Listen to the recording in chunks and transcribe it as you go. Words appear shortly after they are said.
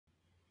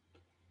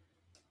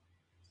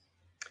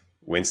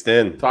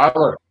Winston.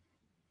 Tyler.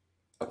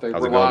 I think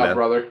How's we're it going, live, man?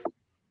 brother.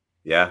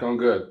 Yeah. Going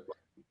good.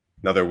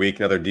 Another week,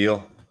 another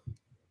deal.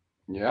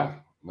 Yeah,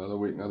 another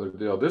week, another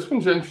deal. This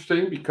one's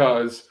interesting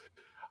because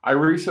I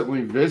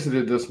recently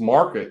visited this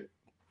market,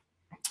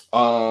 I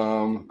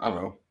don't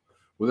know,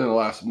 within the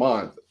last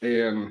month.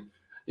 And,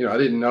 I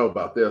didn't know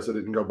about this. I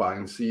didn't go by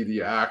and see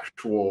the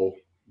actual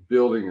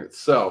building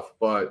itself,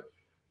 but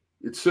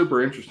it's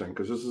super interesting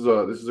because this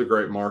is a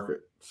great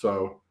market.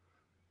 So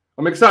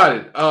I'm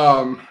excited.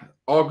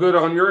 All good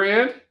on your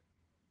end?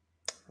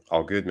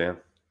 All good, man.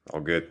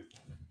 All good.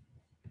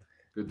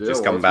 Good deal.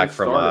 Just Well, coming let's back get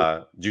from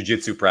started.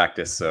 jiu-jitsu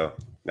practice, so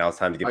now it's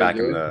time to get back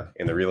in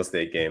the real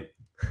estate game.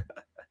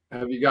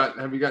 Have you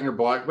gotten your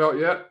black belt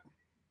yet?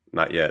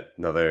 Not yet.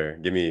 Another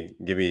give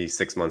me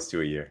 6 months to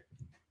a year.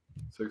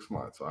 6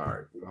 months. All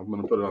right. I'm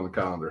going to put it on the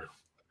calendar.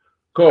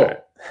 Cool. Right.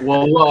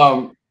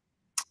 Well,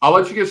 I'll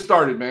let you get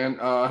started, man.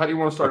 How do you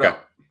want to start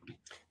out?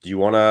 Do you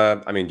want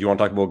to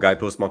talk about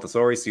Guidepost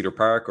Montessori, Cedar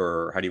Park,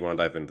 or how do you want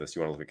to dive into this?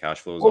 You want to look at cash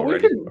flows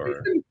already?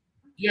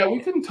 We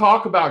can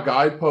talk about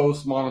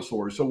Guidepost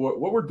Montessori. So what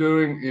we're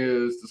doing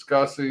is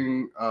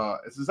discussing,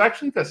 this is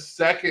actually the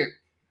second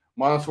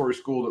Montessori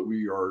school that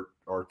we are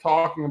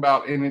talking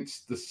about, and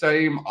it's the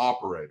same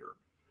operator.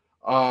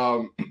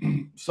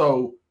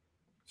 So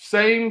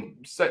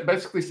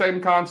basically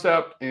same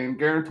concept and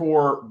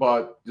guarantor,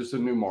 but just a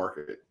new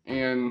market.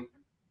 And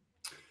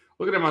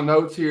looking at my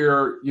notes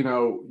here,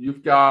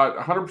 you've got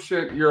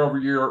 100%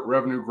 year-over-year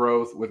revenue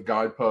growth with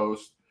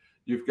Guidepost.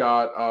 You've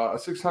got a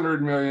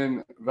 $600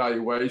 million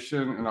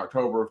valuation in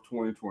October of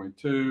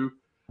 2022.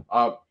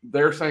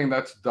 They're saying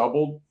that's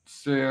doubled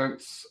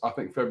since, I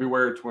think,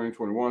 February of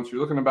 2021. So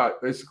you're looking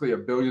about basically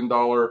 $1 billion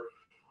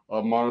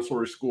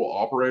Montessori school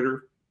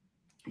operator.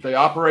 They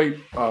operate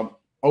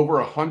over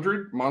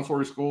 100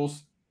 Montessori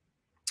schools,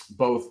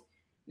 both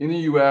in the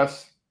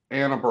U.S.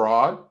 and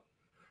abroad.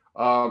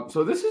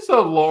 So this is a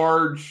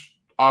large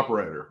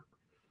operator,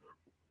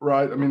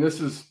 right? I mean,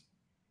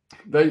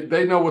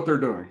 they know what they're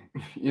doing.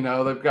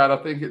 They've got, I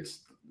think it's,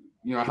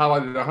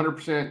 highlighted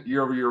 100%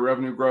 year-over-year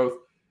revenue growth.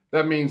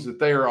 That means that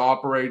they are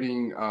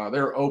operating,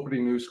 they're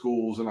opening new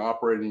schools and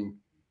operating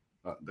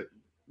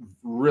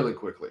really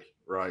quickly,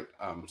 right?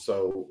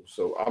 So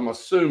I'm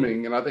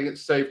assuming, and I think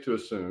it's safe to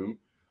assume,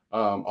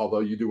 although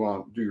you do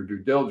want to do your due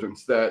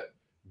diligence, that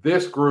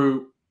this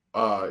group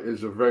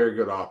is a very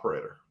good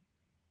operator,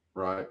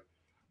 right?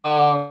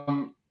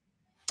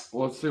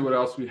 Let's see what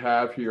else we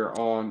have here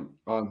on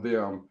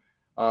them.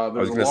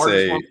 They're the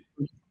largest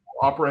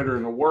operator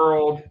in the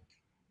world,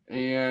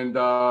 and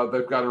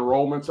they've got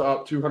enrollments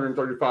up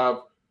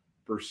 235%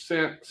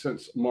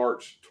 since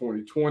March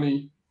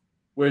 2020,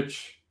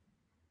 which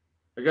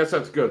I guess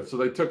that's good. So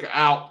they took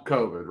out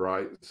COVID,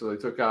 right? So they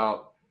took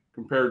out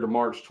compared to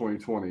March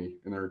 2020,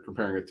 and they're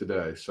comparing it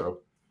today. So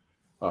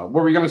what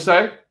were you going to say?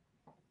 I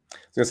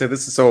was going to say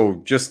this is,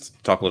 so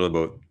just talk a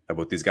little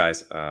about these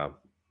guys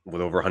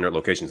with over 100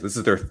 locations. This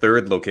is their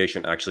third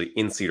location actually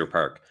in Cedar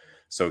Park.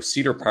 So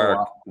Cedar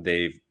Park,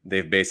 they've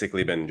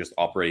basically been just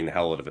operating the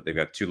hell out of it. They've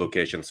got 2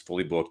 locations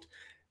fully booked,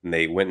 and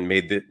they went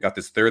and got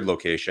this third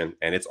location,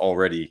 and it's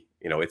already,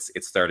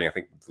 it's starting. I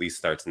think lease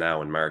starts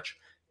now in March,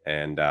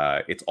 and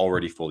it's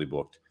already fully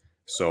booked.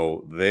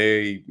 So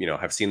they,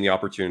 have seen the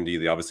opportunity.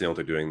 They obviously know what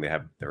they're doing.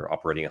 They're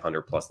operating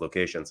 100 plus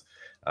locations.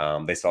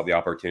 They saw the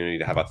opportunity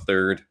to have a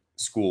third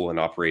school and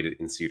operate it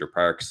in Cedar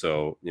Park.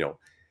 So,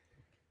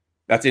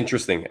 that's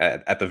interesting.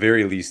 At the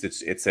very least,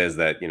 it says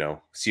that,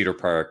 Cedar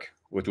Park,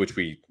 with which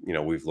we've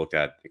looked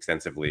at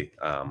extensively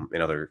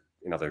in other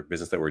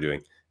business that we're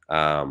doing,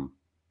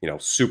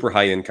 super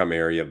high income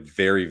area,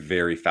 very,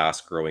 very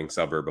fast growing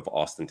suburb of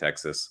Austin,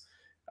 Texas.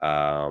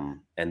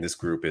 And this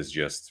group is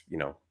just,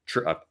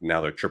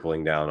 now they're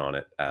tripling down on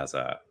it as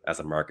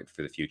a market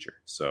for the future.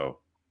 So,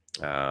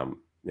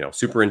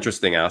 super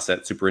interesting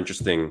asset, super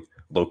interesting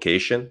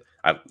location.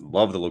 I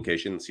love the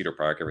location, Cedar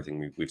Park,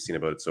 everything we've seen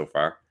about it so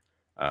far.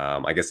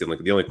 I guess the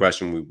only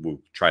question we will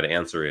try to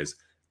answer is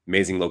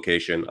amazing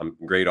location,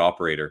 great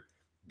operator.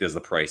 Is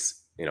the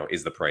price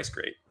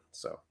great?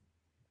 So,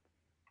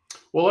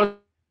 well,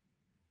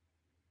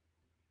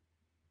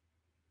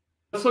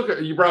 let's look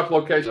at, you brought up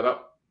location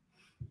up.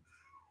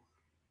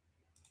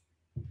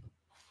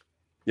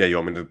 Yeah, you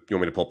want me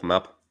to pull up the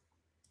map?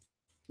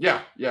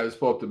 Yeah, just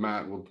pull up the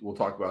map. We'll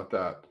talk about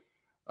that.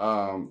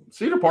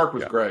 Cedar Park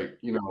was great.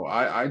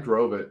 I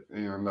drove it,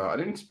 and I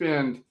didn't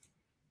spend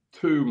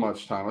too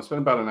much time. I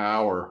spent about an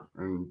hour,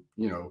 and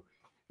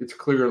it's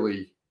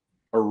clearly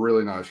a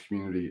really nice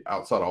community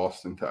outside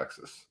Austin,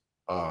 Texas.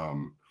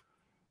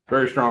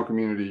 Very strong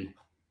community,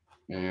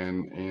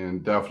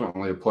 and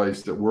definitely a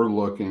place that we're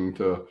looking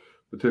to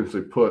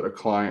potentially put a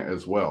client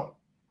as well.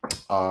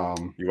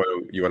 You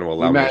want to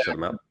allow me to show the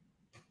map?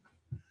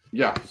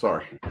 Yeah,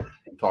 sorry,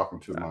 I'm talking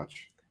too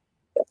much.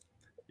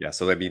 Yeah,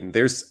 so I mean,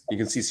 you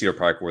can see Cedar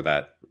Park where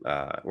that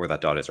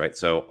dot is, right?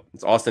 So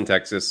it's Austin,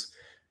 Texas.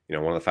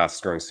 One of the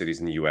fastest growing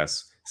cities in the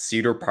U.S.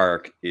 Cedar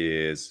Park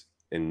is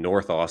in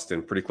North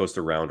Austin, pretty close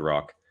to Round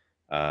Rock.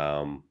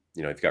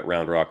 you've got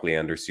Round Rock,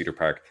 Leander, Cedar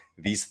Park.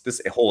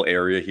 This whole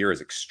area here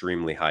is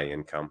extremely high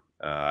income.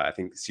 I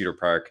think Cedar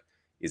Park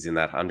is in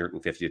that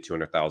 $150,000 to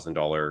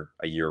 $200,000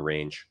 a year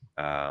range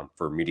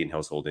for median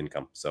household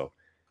income. So,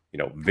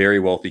 very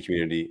wealthy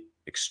community,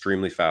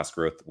 extremely fast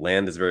growth.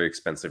 Land is very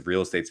expensive.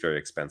 Real estate's very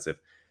expensive.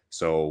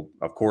 So,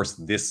 of course,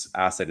 this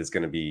asset is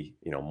going to be,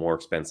 more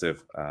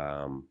expensive,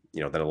 than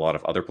a lot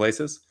of other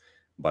places.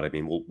 But I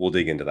mean, we'll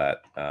dig into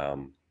that.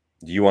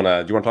 Do you want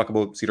to talk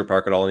about Cedar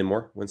Park at all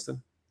anymore,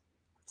 Winston?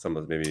 Some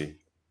of maybe.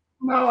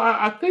 No,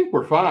 I think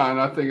we're fine.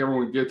 I think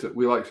everyone gets it.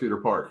 We like Cedar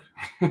Park.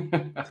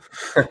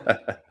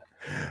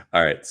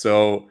 All right.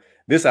 So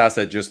this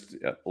asset, just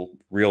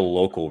real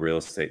local real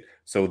estate.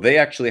 So they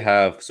actually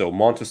have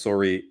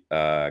Montessori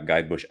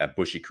Guidebush at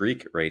Bushy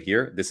Creek right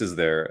here. This is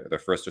their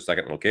first or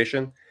second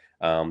location.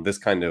 This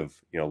kind of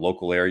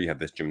local area. You have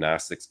this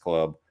gymnastics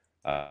club,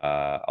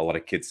 a lot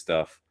of kids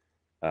stuff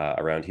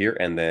around here,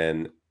 and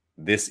then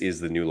this is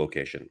the new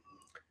location.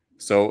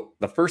 So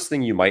the first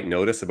thing you might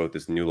notice about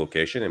this new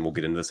location, and we'll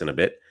get into this in a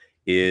bit,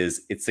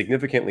 is it's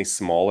significantly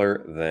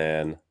smaller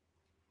than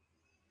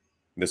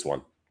this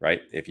one,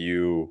 right? If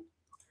you,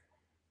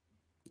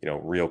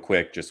 real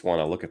quick, just want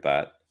to look at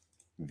that.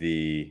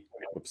 The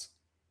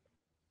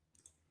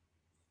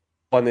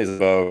one is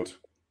about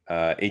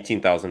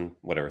 18,000,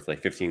 whatever, it's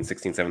like 15,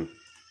 16,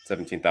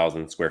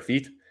 17,000 square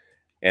feet.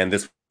 And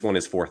this one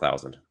is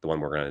 4,000, the one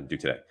we're going to do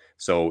today.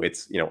 So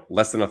it's,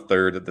 less than a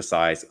third the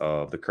size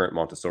of the current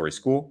Montessori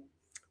school.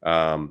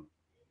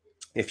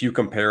 If you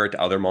compare it to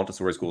other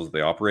Montessori schools that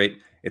they operate,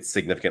 it's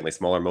significantly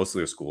smaller. Most of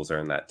their schools are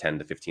in that 10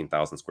 to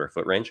 15,000 square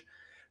foot range.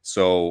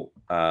 So,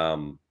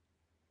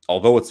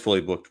 although it's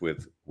fully booked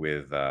with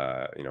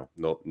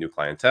no new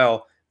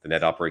clientele, the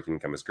net operating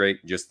income is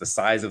great. Just the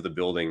size of the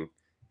building,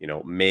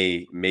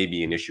 may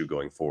be an issue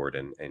going forward,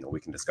 and we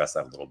can discuss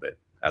that a little bit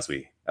as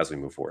we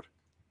move forward.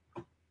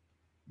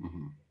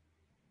 Mm-hmm.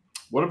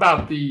 What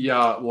about the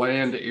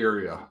land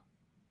area,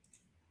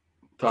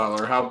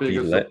 Tyler? How big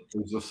is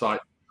the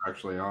site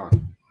actually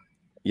on?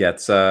 Yeah,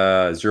 it's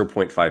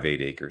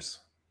 0.58 acres.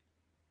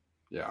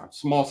 Yeah,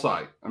 small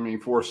site. I mean,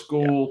 for a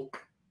school,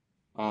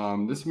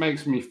 this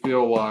makes me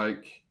feel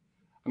like,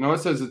 I know it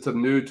says it's a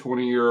new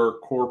 20-year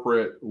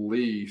corporate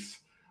lease.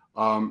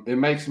 It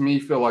makes me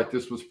feel like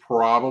this was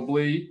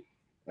probably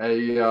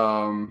a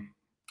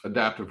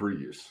adaptive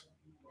reuse.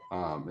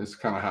 It's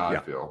kind of how I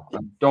feel. I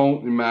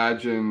don't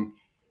imagine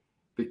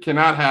they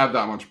cannot have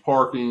that much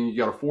parking. You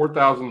got a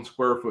 4,000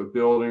 square foot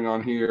building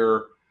on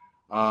here.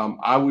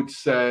 I would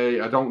say,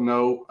 I don't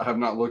know, I have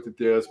not looked at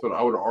this, but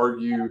I would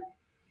argue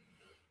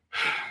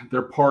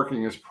their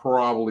parking is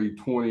probably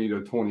 20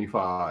 to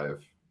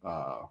 25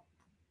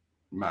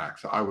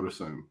 max, I would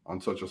assume, on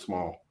such a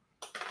small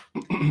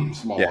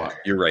lot.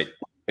 You're right.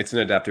 It's an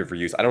adaptive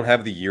reuse. I don't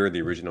have the year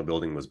the original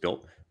building was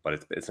built,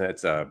 but it's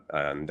an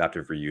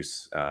adaptive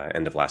reuse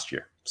end of last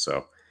year.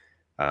 So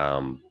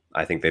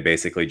I think they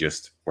basically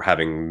just were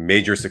having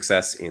major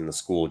success in the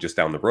school just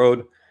down the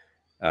road,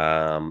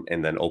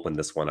 and then opened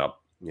this one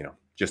up,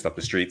 just up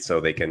the street, so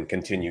they can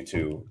continue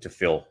to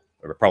fill.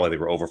 Or probably they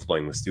were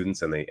overflowing with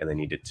students, and they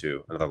needed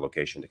another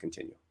location to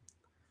continue.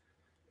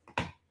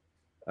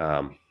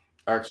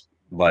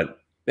 But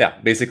yeah,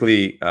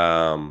 basically,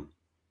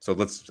 so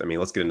let's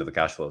get into the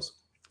cash flows.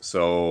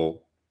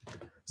 So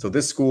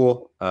this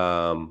school,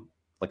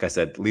 like I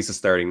said, lease is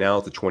starting now.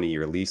 It's a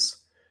 20-year lease.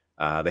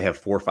 They have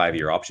 4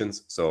 5-year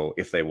options. So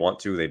if they want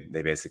to,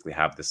 they basically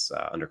have this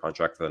under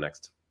contract for the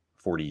next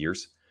 40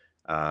 years.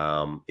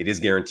 It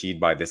is guaranteed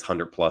by this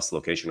 100+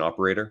 location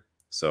operator.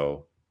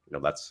 So,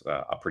 that's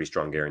a pretty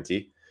strong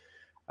guarantee.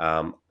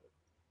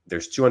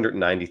 There's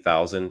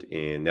 $290,000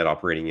 in net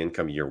operating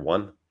income year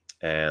one,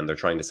 and they're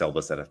trying to sell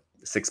this at a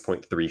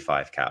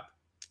 6.35 cap.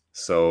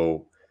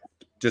 So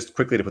just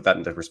quickly to put that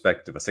into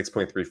perspective, a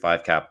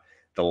 6.35 cap,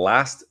 the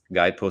last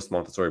Guidepost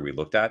Montessori we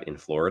looked at in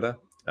Florida,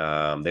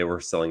 they were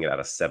selling it at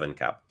a 7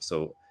 cap.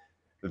 So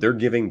they're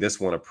giving this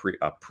one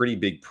a pretty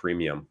big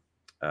premium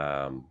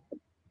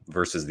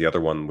versus the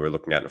other one we're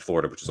looking at in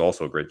Florida, which is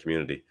also a great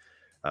community.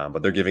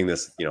 But they're giving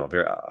this,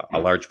 a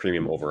large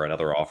premium over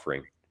another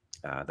offering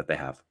that they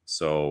have.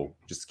 So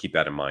just keep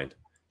that in mind,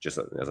 just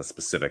as a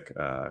specific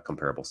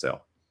comparable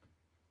sale.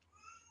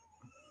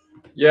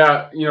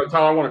 Yeah,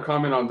 Tyler, I want to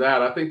comment on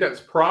that. I think that's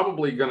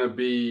probably going to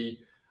be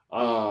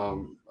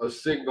a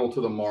signal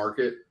to the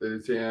market that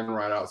it's in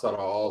right outside of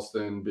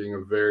Austin, being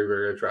a very,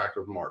 very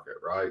attractive market,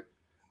 right?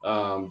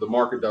 The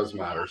market does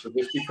matter. So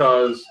just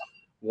because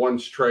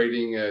one's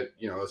trading at,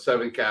 a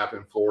 7 cap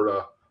in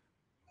Florida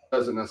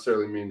doesn't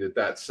necessarily mean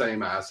that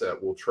same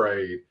asset will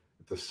trade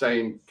at the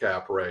same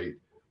cap rate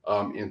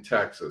in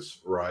Texas,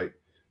 right?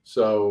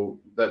 So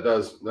that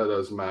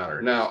does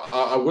matter. Now,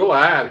 I will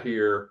add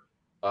here,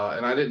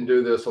 and I didn't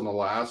do this on the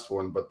last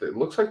one, but it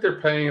looks like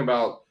they're paying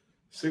about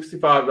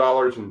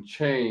 $65 and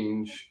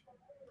change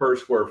per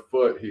square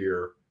foot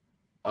here.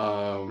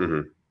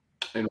 And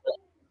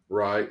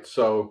right.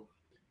 So,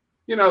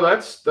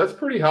 that's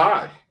pretty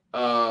high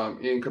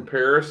in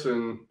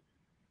comparison.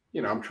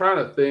 I'm trying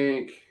to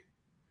think,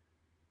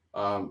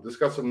 This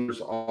got some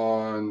numbers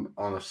on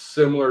a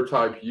similar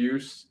type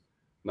use,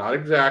 not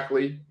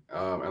exactly,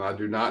 and I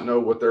do not know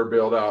what their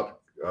build out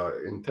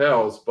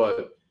entails,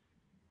 but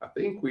I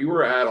think we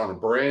were at on a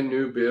brand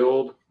new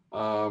build.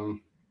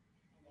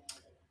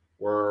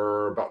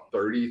 Were about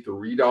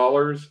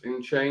 $33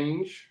 in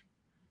change.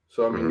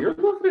 So, I mean, you're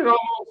looking at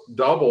almost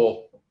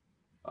double.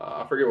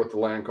 I forget what the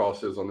land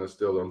cost is on this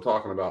deal that I'm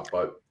talking about,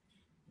 but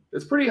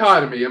it's pretty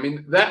high to me. I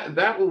mean,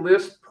 that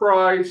list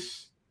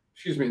price,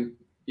 excuse me,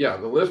 yeah,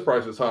 the list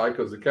price is high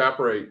because the cap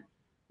rate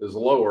is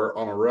lower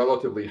on a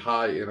relatively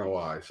high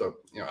NOI. So,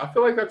 I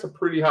feel like that's a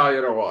pretty high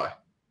NOI.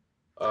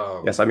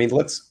 Yes, I mean,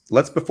 let's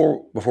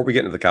before we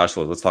get into the cash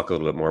flow, let's talk a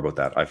little bit more about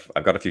that.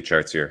 I've got a few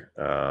charts here.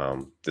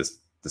 Just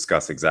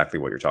discuss exactly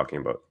what you're talking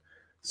about.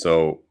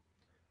 So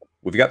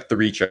we've got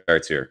 3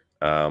 charts here.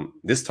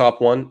 This top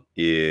one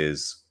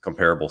is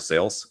comparable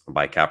sales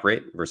by cap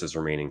rate versus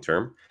remaining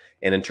term.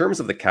 And in terms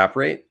of the cap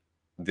rate,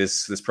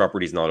 this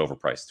property is not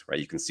overpriced, right?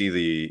 You can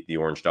see the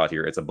orange dot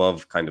here. It's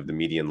above kind of the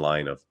median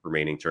line of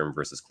remaining term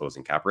versus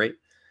closing cap rate.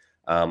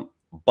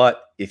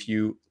 But if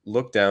you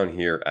look down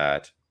here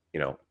at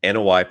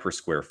NOI per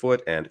square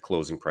foot and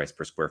closing price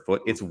per square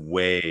foot, it's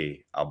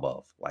way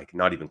above, like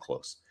not even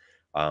close.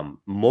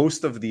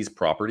 Most of these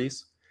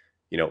properties,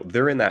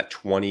 they're in that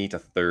 $20 to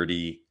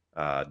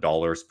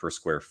 $30 per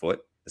square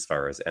foot as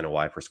far as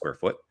NOI per square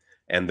foot,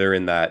 and they're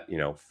in that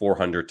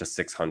 $400 to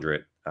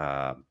 $600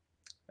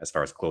 as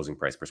far as closing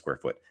price per square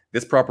foot.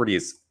 This property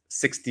is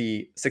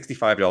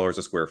 $65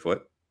 a square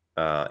foot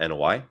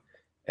NOI,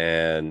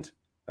 and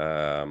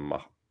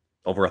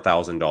over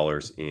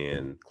 $1,000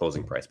 in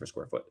closing price per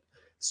square foot.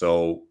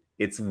 So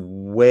it's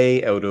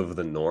way out of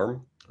the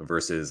norm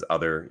versus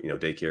other,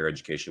 daycare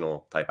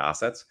educational type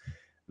assets.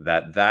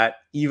 That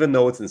even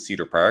though it's in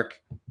Cedar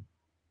Park,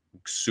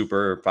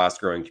 super fast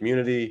growing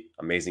community,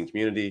 amazing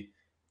community,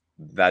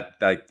 that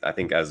I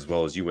think, as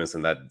well as you,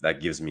 Winston, that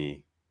gives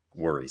me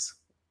worries,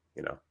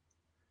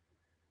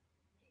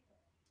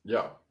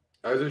 Yeah,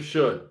 as it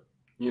should.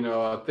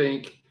 I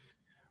think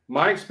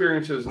my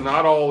experience is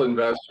not all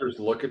investors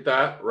look at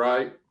that,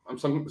 right?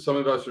 Some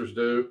investors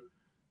do,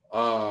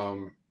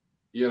 but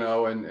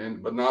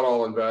not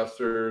all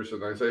investors.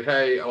 And they say,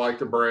 "Hey, I like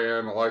the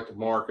brand, I like the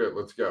market,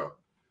 let's go."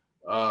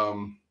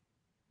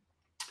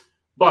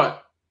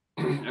 But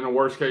in a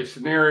worst case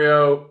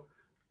scenario,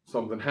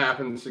 something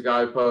happens to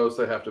Guidepost,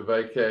 they have to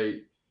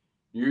vacate.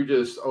 You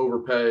just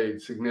overpaid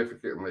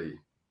significantly.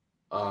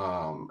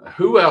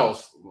 Who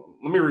else?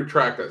 Let me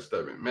retract that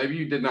statement. Maybe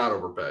you did not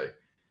overpay.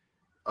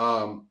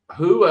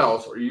 Who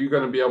else are you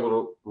going to be able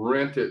to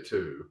rent it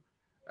to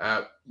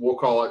at, we'll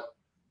call it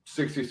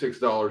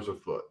 $66 a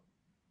foot,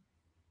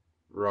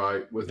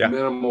 right? With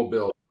minimal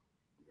bill.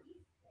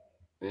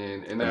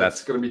 And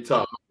that's going to be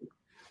tough.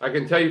 I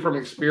can tell you from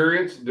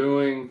experience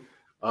doing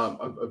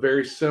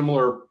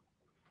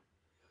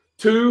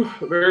two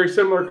very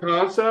similar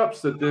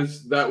concepts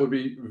that would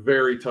be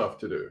very tough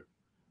to do.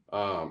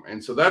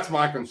 And so that's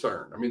my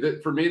concern. I mean,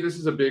 for me, this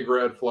is a big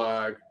red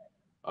flag.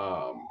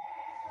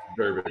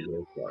 Very, very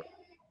red flag.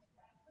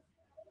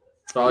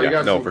 So you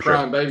got some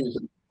crying babies.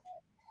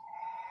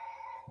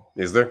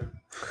 Is there?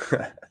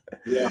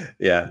 Yeah.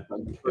 Yeah.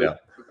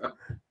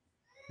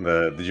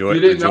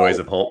 The joys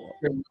of home.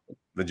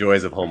 The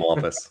joys of home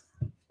office.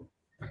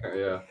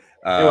 Yeah.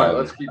 Anyway,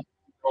 let's keep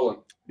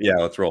rolling. Yeah,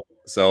 let's roll.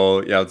 So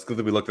it's good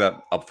that we looked at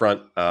that up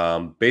front.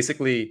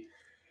 Basically,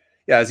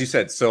 as you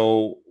said.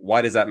 So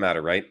why does that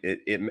matter, right?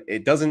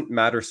 It doesn't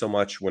matter so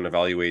much when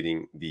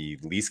evaluating the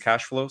lease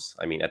cash flows.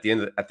 I mean, at the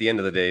end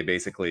of the day,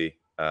 basically,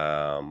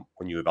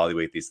 when you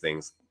evaluate these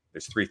things,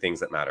 there's 3 things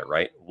that matter,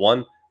 right?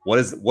 One, what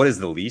is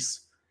the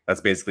lease?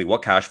 That's basically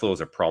what cash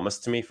flows are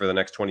promised to me for the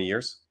next 20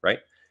 years, right?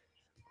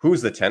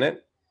 Who's the tenant?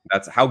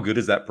 That's how good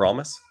is that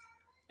promise?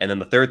 And then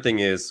the third thing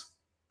is,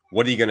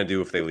 what are you going to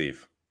do if they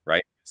leave,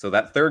 right? So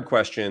that third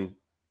question,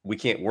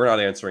 we're not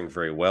answering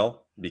very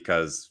well,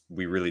 because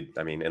we really,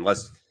 I mean,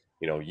 unless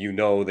that you're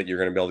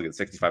going to be able to get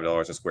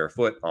 $65 a square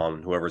foot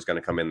on whoever's going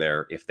to come in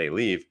there if they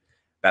leave,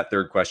 that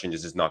third question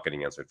is just not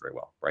getting answered very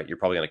well, right? You're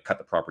probably going to cut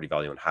the property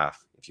value in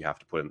half if you have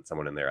to put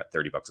someone in there at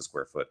 $30 a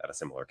square foot at a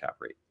similar cap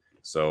rate.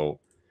 So,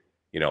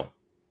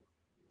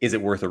 is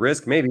it worth a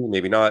risk? Maybe,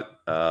 maybe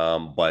not.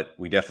 But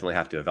we definitely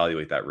have to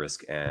evaluate that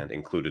risk and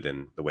include it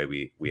in the way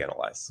we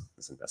analyze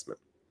this investment.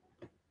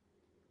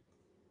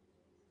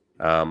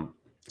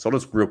 So I'll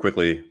just real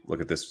quickly look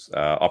at this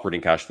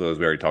operating cash flows.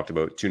 We already talked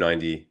about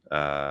 $290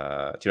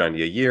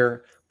 a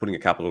year, putting a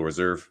capital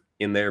reserve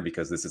in there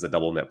because this is a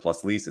double net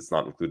plus lease. It's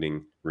not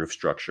including roof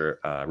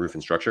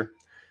and structure.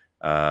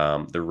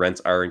 The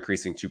rents are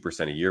increasing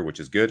 2% a year, which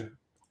is good.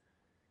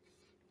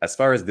 As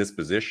far as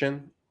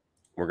disposition,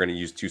 we're going to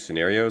use 2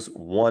 scenarios.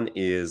 One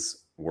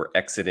is we're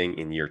exiting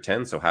in year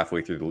 10, so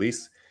halfway through the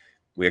lease.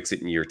 We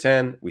exit in year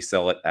 10. We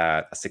sell it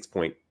at a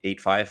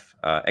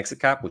 6.85 exit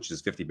cap, which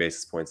is 50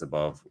 basis points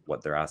above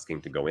what they're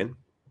asking to go in.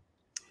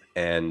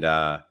 And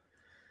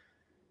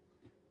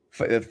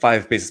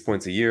 5 basis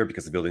points a year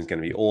because the building's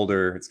going to be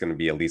older. It's going to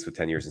be a lease with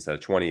 10 years instead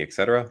of 20,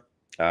 etc.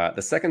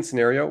 The second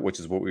scenario, which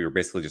is what we were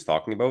basically just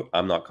talking about,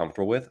 I'm not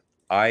comfortable with.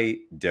 I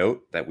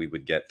doubt that we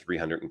would get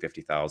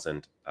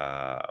 350,000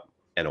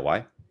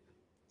 NOI.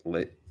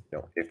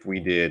 If we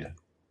did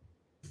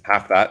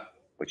half that,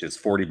 which is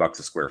 $40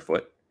 a square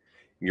foot,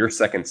 your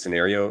second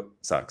scenario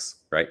sucks,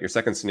 right? Your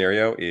second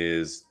scenario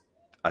is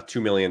a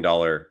 $2 million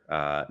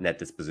net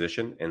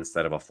disposition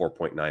instead of a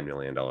 $4.9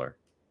 million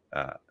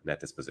net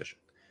disposition.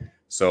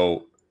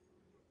 So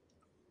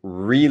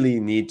really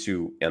need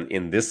to, and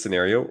in this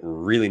scenario,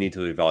 really need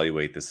to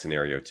evaluate this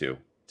scenario too,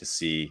 to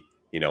see,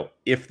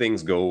 if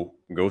things go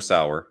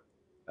sour,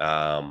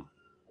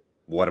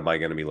 what am I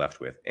going to be left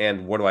with?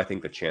 And what do I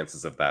think the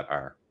chances of that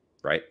are,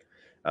 right?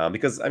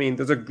 Because I mean,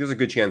 there's a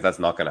good chance that's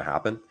not going to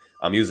happen.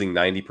 I'm using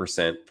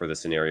 90% for the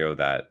scenario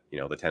that,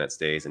 the tenant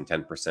stays and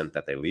 10%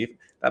 that they leave.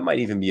 That might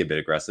even be a bit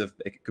aggressive.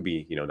 It could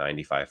be,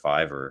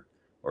 95.5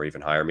 or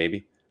even higher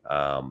maybe,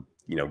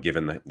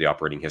 given the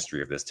operating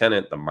history of this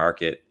tenant, the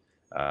market,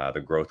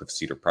 the growth of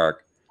Cedar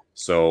Park.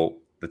 So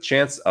the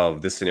chance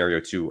of this scenario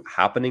 2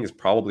 happening is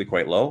probably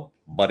quite low.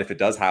 But if it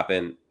does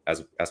happen,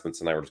 as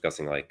Winston and I were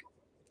discussing, like,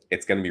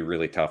 it's going to be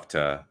really tough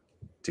to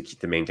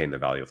maintain the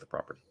value of the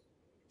property.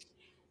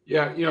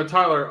 Yeah,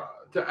 Tyler,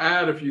 to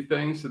add a few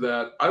things to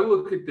that, I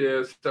look at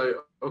this, say,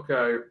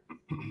 okay,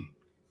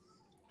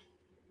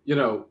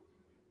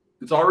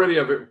 it's already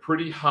a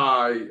pretty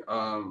high,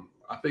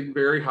 I think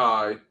very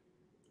high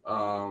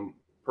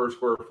per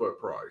square foot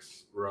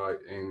price, right,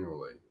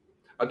 annually.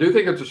 I do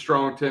think it's a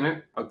strong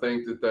tenant. I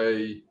think that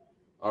they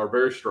are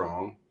very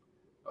strong.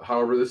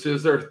 However, this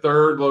is their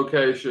third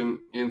location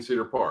in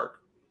Cedar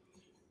Park.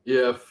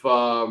 If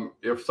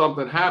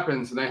something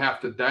happens and they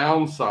have to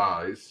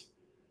downsize,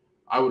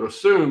 I would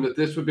assume that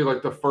this would be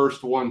like the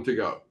first one to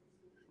go,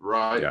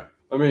 right? Yeah.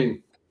 I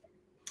mean,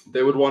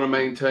 they would want to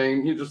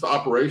maintain, just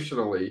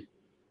operationally,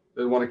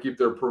 they want to keep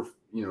their,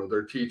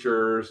 their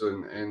teachers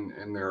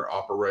and their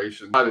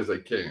operations as they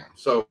can.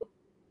 So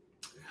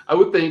I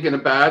would think in a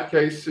bad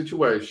case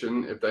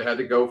situation, if they had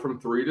to go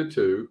from 3 to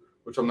 2,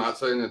 which I'm not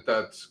saying that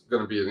that's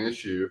going to be an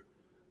issue,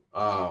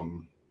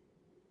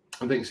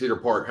 I think Cedar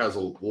Park has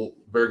a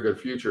very good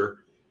future.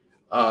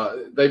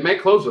 They may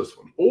close this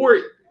one. Or,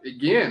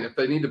 again, if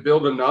they need to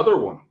build another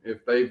one,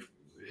 if they've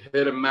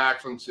hit a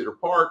max on Cedar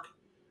Park,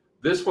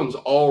 this one's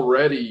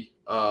already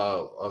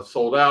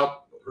sold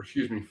out, or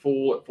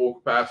full at full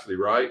capacity,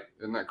 right?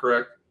 Isn't that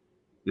correct?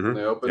 Mm-hmm.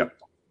 They open. Yep.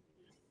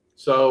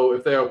 So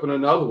if they open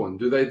another one,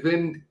 do they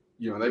then,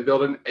 they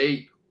build an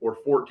 8 or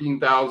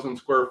 14,000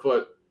 square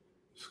foot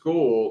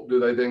school, do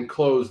they then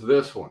close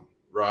this one,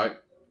 right?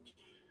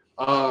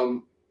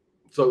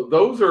 So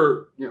those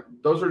are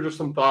just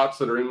some thoughts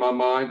that are in my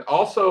mind.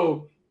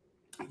 Also,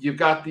 you've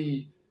got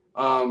the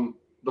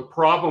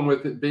problem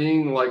with it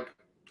being like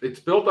it's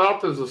built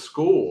out as a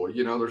school.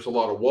 There's a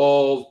lot of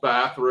walls,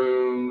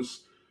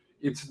 bathrooms.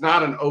 It's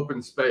not an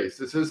open space.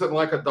 This isn't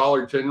like a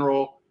Dollar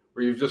General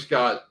where you've just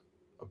got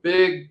a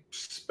big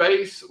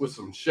space with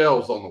some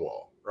shelves on the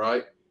wall,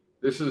 right?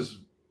 This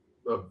is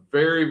a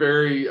very,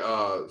 very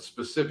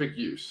specific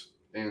use.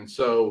 And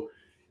so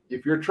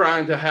if you're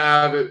trying to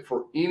have it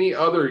for any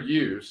other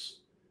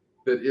use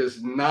that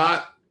is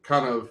not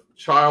kind of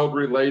child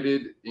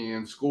related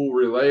and school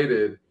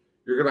related,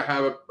 you're going to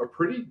have a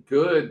pretty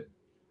good,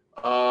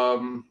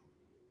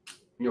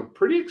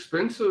 pretty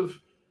expensive,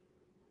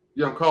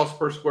 cost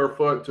per square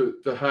foot to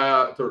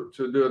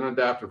do an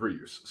adaptive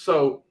reuse.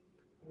 So,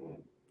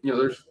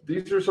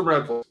 these are some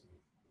red flags.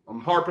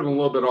 I'm harping a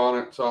little bit on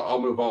it, so I'll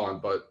move on.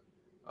 But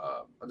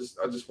I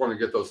just want to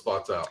get those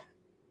thoughts out.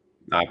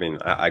 I mean,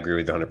 I agree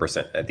with you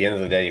 100%. At the end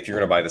of the day, if you're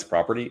going to buy this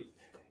property,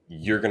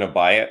 you're going to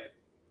buy it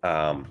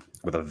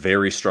with a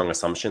very strong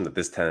assumption that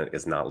this tenant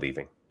is not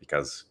leaving,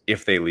 because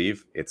if they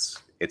leave,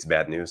 it's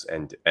bad news.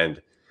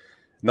 And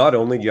not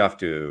only do you have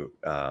to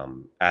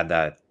add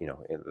that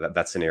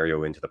that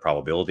scenario into the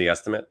probability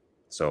estimate.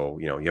 So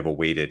you have a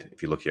weighted,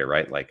 if you look here,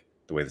 right, like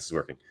the way this is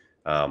working,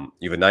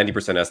 you have a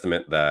 90%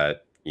 estimate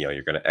that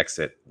you're going to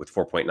exit with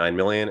 4.9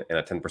 million, and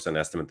a 10%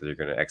 estimate that you're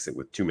going to exit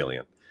with 2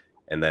 million.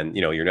 And then,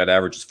 your net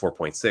average is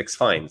 4.6.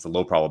 Fine. It's a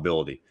low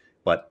probability.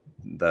 But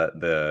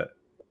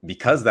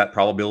because that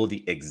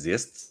probability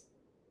exists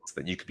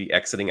that you could be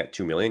exiting at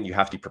 2 million, you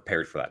have to be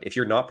prepared for that. If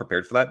you're not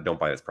prepared for that, don't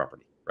buy this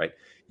property, right?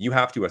 You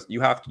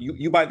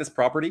buy this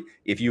property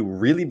if you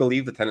really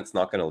believe the tenant's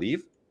not going to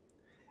leave.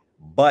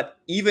 But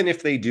even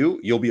if they do,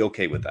 you'll be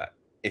okay with that.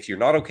 If you're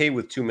not okay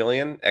with 2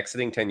 million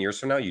exiting 10 years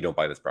from now, you don't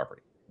buy this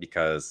property,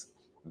 because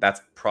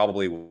that's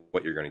probably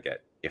what you're going to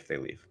get if they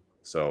leave.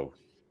 So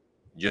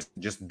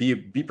just be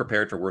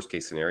prepared for worst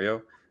case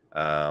scenario.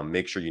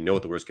 Make sure you know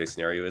what the worst case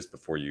scenario is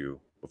before you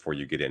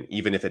get in,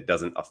 even if it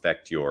doesn't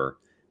affect your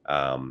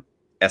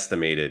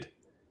estimated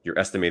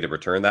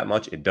return that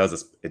much. It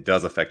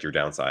does affect your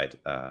downside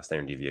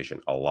standard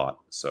deviation a lot.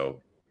 So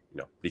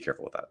be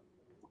careful with that.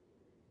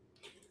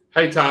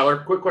 Hey Tyler,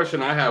 quick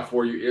question I have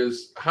for you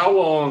is, how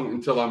long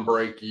until I'm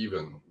break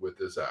even with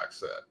this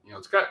asset?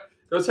 It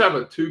does have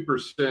a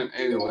 2%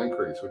 annual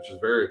increase, which is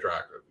very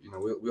attractive.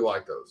 We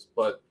like those,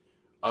 but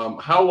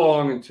how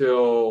long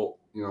until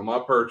my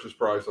purchase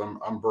price,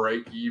 I'm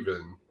break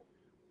even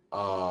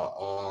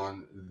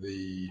on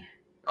the.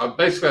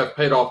 Basically, I've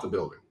paid off the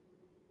building.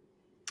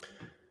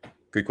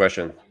 Good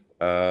question.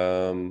 I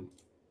don't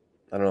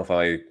know if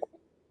I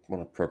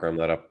want to program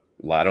that up.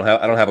 I don't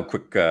have a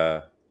quick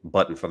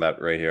button for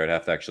that right here. I'd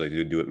have to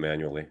actually do it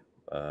manually.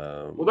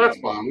 Well, that's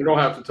fine. We don't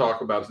have to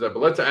talk about that, but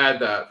let's add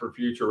that for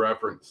future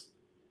reference.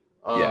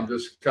 Yeah.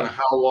 Just kind of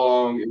how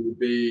long it would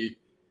be,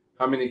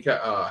 how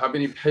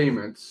many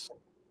payments,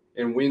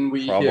 and when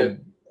we hit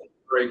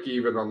break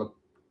even on the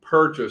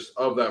purchase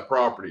of that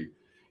property.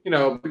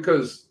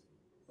 Because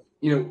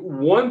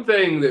one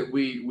thing that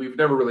we've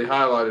never really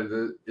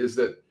highlighted is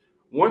that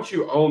once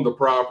you own the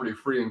property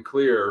free and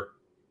clear,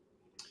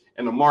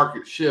 and the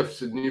market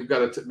shifts, and you've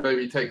got to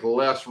maybe take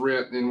less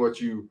rent than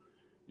what you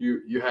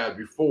had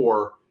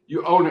before,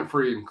 you own it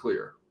free and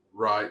clear,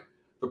 right?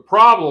 The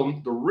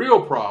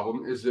real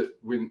problem is that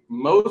when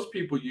most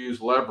people use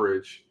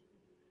leverage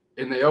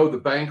and they owe the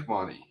bank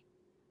money,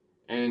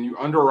 and you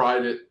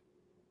underwrite it,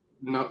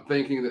 not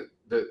thinking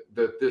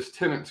that this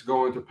tenant's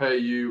going to pay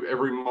you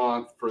every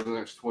month for the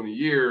next 20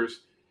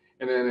 years,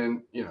 and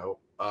then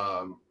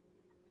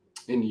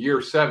in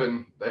year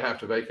 7 they have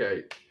to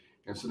vacate,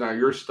 and so now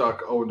you're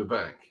stuck owing the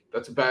bank.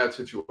 That's a bad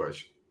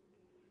situation.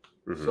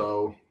 Mm-hmm.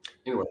 So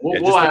anyway,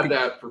 we'll add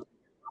that for.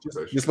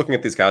 Just looking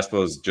at these cash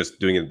flows, just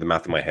doing the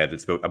math in my head,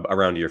 it's about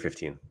around year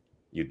 15.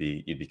 You'd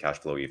be cash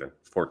flow even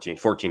 14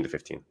 to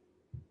 15.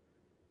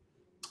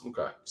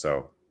 Okay.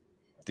 So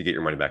to get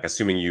your money back,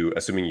 assuming you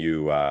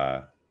you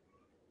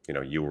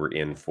were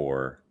in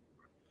for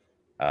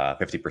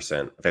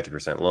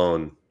 50%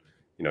 loan,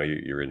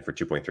 you're in for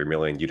 2.3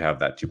 million, you'd have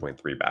that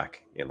 2.3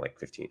 back in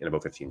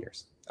about 15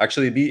 years.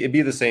 Actually, it'd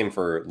be the same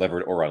for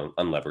levered or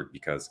unlevered,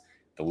 because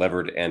the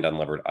levered and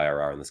unlevered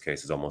IRR in this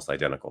case is almost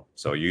identical.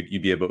 So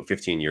you'd be about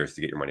 15 years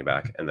to get your money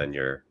back, and then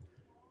you're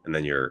in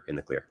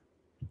the clear.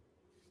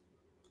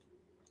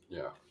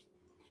 Yeah.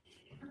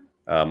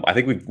 I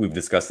think we've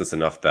discussed this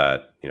enough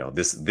that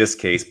this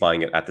case,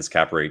 buying it at this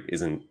cap rate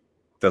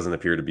doesn't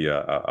appear to be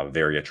a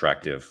very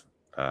attractive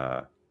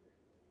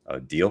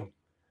deal.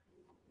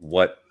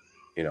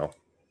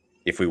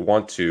 If we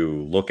want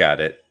to look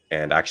at it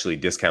and actually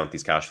discount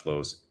these cash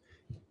flows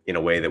in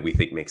a way that we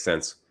think makes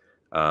sense,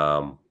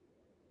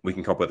 we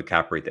can come up with a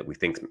cap rate that we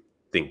think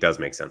does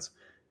make sense.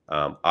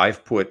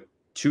 I've put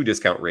 2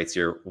 discount rates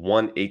here.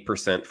 One,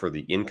 8% for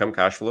the income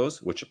cash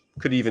flows, which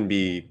could even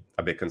be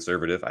a bit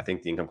conservative. I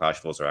think the income cash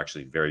flows are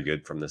actually very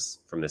good from this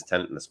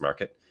tenant in this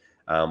market.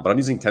 But I'm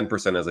using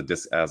 10%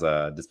 as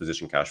a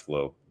disposition cash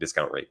flow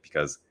discount rate,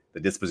 because the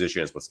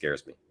disposition is what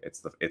scares me.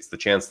 It's the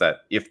chance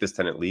that if this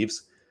tenant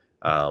leaves,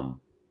 what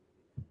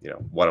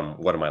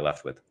am I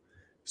left with?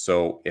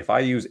 So if I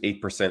use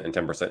 8% and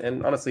 10%,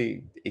 and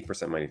honestly,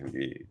 8% might even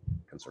be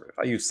conservative.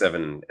 I use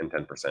 7 and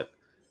 10%,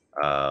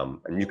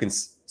 and you can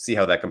see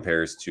how that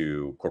compares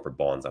to corporate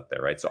bonds up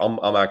there, right? So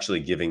I'm actually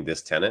giving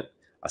this tenant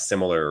a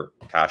similar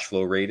cash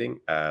flow rating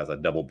as a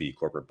BB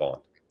corporate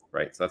bond,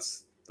 right? So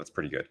that's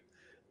pretty good.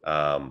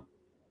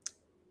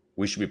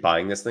 We should be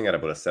buying this thing at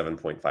about a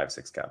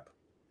 7.56 cap,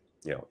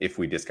 if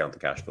we discount the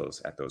cash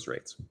flows at those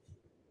rates.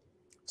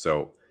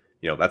 So,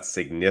 that's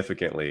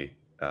significantly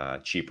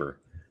cheaper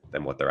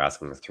than what they're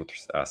asking.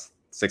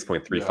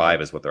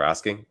 6.35 is what they're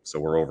asking. So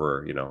we're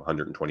over,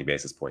 120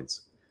 basis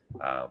points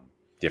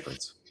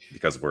difference,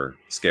 because we're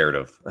scared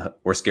of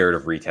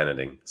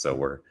re-tenanting. So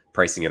we're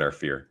pricing in our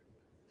fear.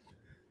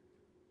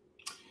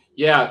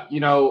 Yeah,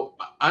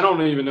 I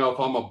don't even know if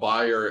I'm a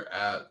buyer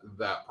at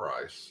that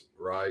price,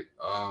 right?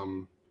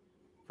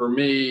 For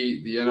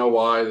me, the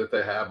NOI that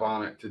they have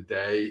on it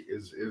today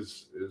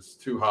is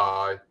too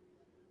high.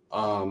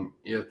 I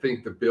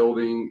think the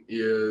building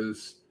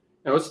is,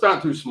 it's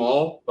not too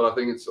small, but I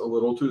think it's a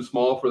little too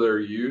small for their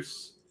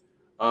use.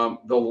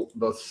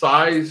 The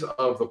size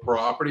of the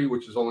property,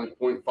 which is only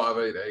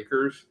 0.58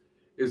 acres,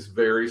 is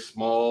very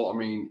small. I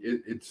mean,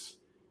 it's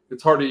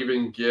hard to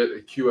even get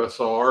a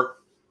QSR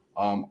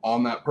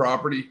on that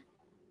property,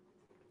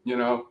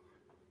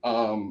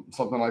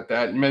 something like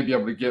that. You may be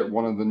able to get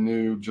one of the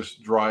new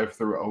just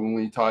drive-through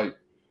only type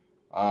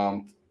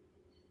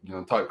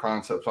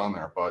concepts on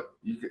there, but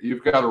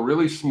you've got a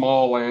really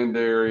small land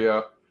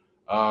area.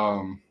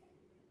 I'm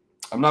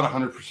not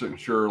 100%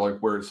 sure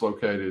where it's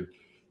located,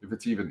 if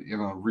it's even in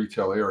a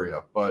retail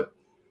area, but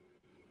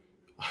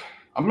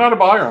I'm not a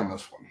buyer on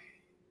this one.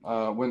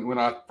 When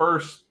I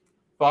first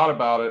thought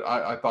about it,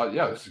 I thought,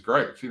 yeah, this is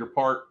great. Cedar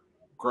Park,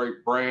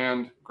 great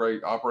brand,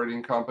 great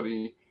operating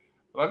company.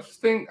 But I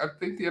think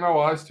the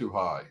NOI is too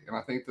high, and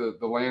I think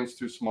the land's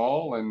too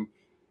small, and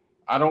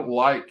I don't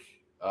like.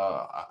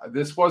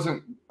 This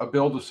wasn't a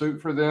build to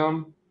suit for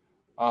them,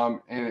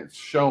 and it's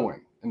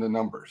showing in the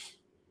numbers.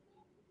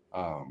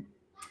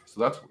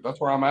 So that's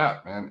where I'm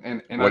at,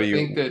 man. And I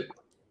think that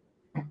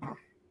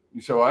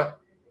you said what?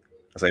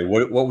 I say,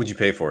 what would you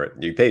pay for it?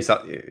 You pay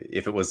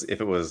if it was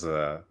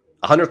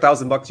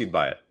 $100,000, you'd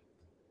buy it.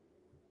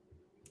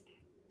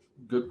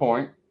 Good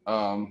point.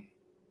 I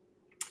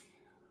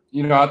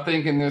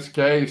think in this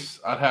case,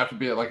 I'd have to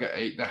be at like an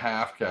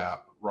 8.5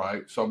 cap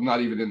right? So I'm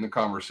not even in the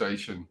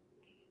conversation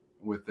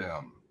with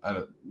them at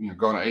a,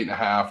 going to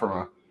 8.5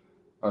 from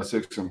a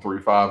 6 and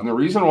 3.5. And the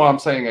reason why I'm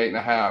saying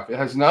 8.5, it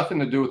has nothing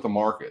to do with the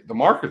market. The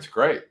market's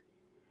great,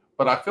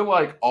 but I feel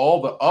like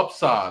all the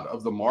upside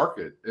of the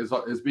market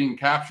is being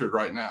captured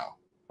right now.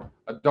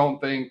 I don't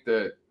think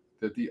that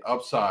the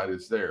upside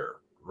is there,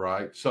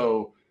 right?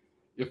 So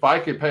if I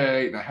could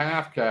pay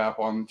 8.5 cap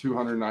on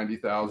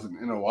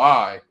 290,000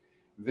 NOI,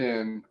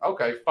 then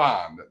okay,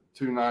 fine,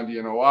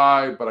 290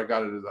 NOI, but I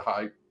got it at a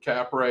high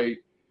cap rate.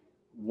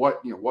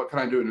 What can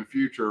I do in the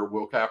future?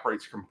 Will cap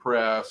rates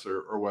compress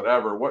or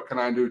whatever? What can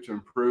I do to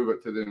improve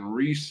it to then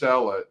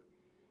resell it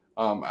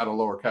at a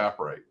lower cap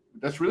rate?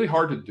 That's really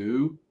hard to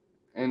do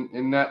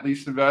in net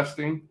lease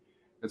investing.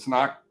 It's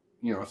not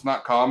it's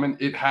not common.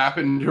 It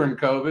happened during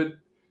COVID,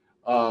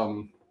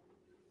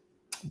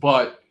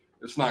 but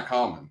it's not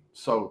common.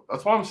 So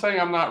that's why I'm saying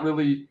I'm not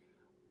really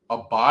a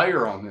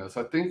buyer on this.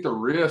 I think the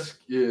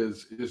risk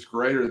is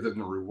greater than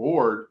the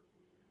reward,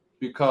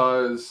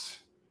 because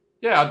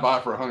yeah, I'd buy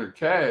for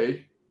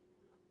 100K,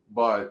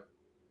 but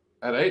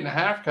at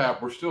 8.5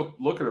 cap, we're still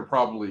looking at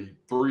probably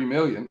 3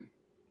 million,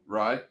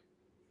 right?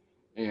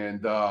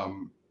 And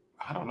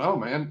I don't know,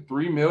 man,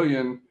 3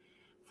 million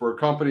for a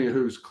company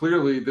who's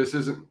clearly this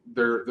isn't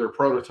their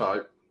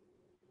prototype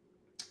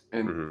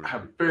and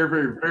have very,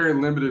 very, very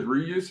limited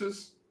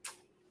reuses.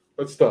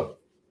 That's tough.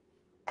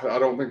 I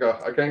don't think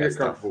I can't get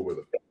comfortable with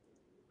it.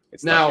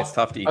 It's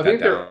tough to eat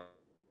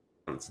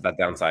that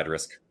downside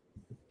risk.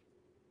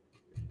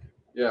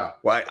 Yeah.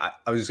 Well,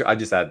 I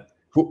just add,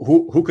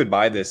 who could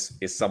buy this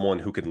is someone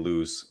who could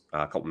lose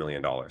a couple $1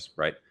 million,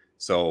 right?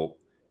 So,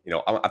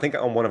 I think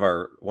on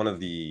one of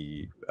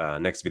the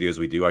next videos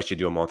we do, I should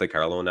do a Monte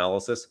Carlo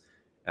analysis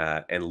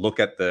and look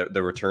at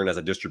the return as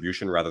a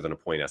distribution rather than a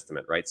point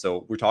estimate, right?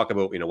 So we talk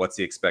about, what's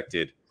the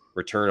expected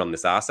return on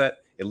this asset?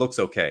 It looks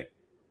okay,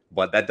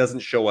 but that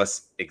doesn't show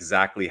us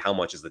exactly how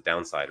much is the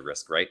downside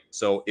risk, right?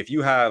 So if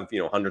you have,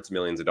 hundreds of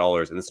millions of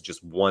dollars, and this is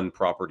just one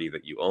property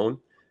that you own,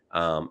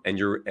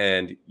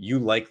 and you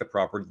like the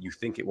property, you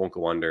think it won't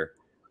go under,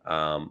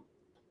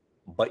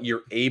 but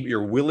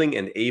you're willing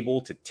and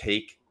able to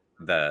take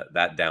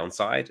that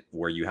downside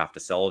where you have to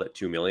sell it at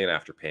 2 million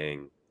after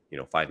paying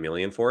 5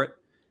 million for it.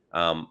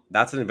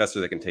 That's an investor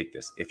that can take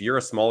this. If you're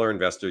a smaller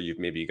investor, you've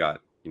maybe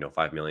got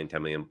 5 million,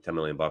 10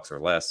 million bucks or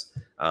less,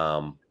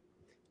 and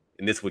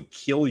this would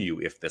kill you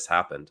if this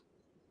happened.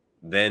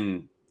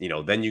 Then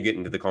you get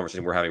into the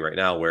conversation we're having right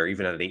now, where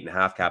even at an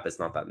 8.5 cap, it's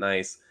not that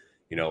nice,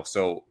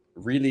 so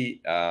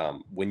really,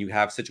 when you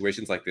have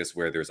situations like this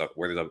where there's a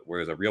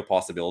real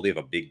possibility of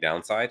a big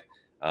downside,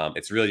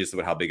 it's really just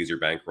about how big is your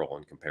bankroll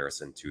in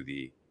comparison to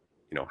the,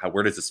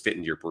 where does this fit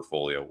into your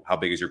portfolio? How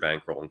big is your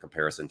bankroll in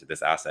comparison to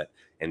this asset?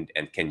 And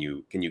can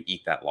you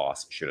eat that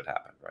loss should it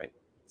happen, right?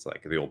 It's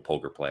like the old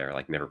poker player,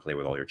 like never play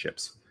with all your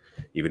chips,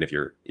 even if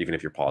you're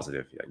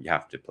positive, you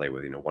have to play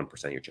with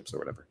 1% of your chips or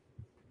whatever.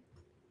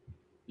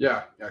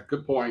 Yeah,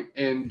 good point,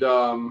 and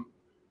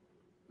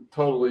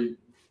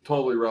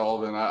totally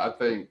relevant. I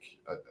think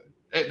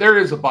there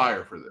is a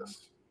buyer for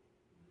this.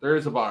 There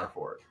is a buyer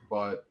for it,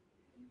 but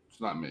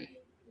it's not me.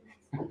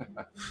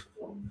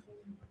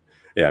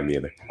 Yeah, me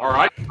either. All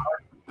right.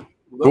 That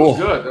was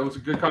good. That was a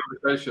good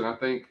conversation. I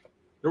think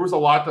there was a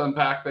lot to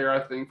unpack there,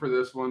 I think, for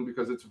this one,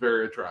 because it's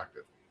very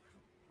attractive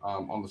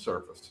on the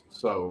surface.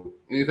 So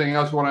anything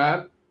else you want to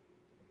add?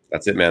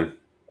 That's it, man.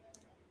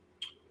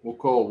 Well,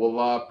 cool.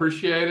 Well,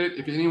 appreciate it.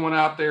 If anyone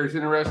out there is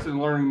interested in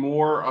learning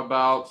more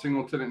about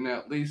single tenant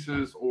net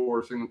leases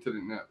or single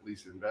tenant net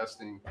lease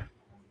investing,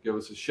 give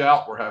us a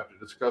shout. We're happy to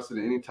discuss it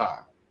at any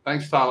time.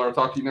 Thanks, Tyler. I'll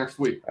talk to you next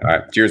week. All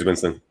right. Cheers,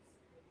 Winston.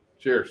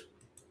 Cheers.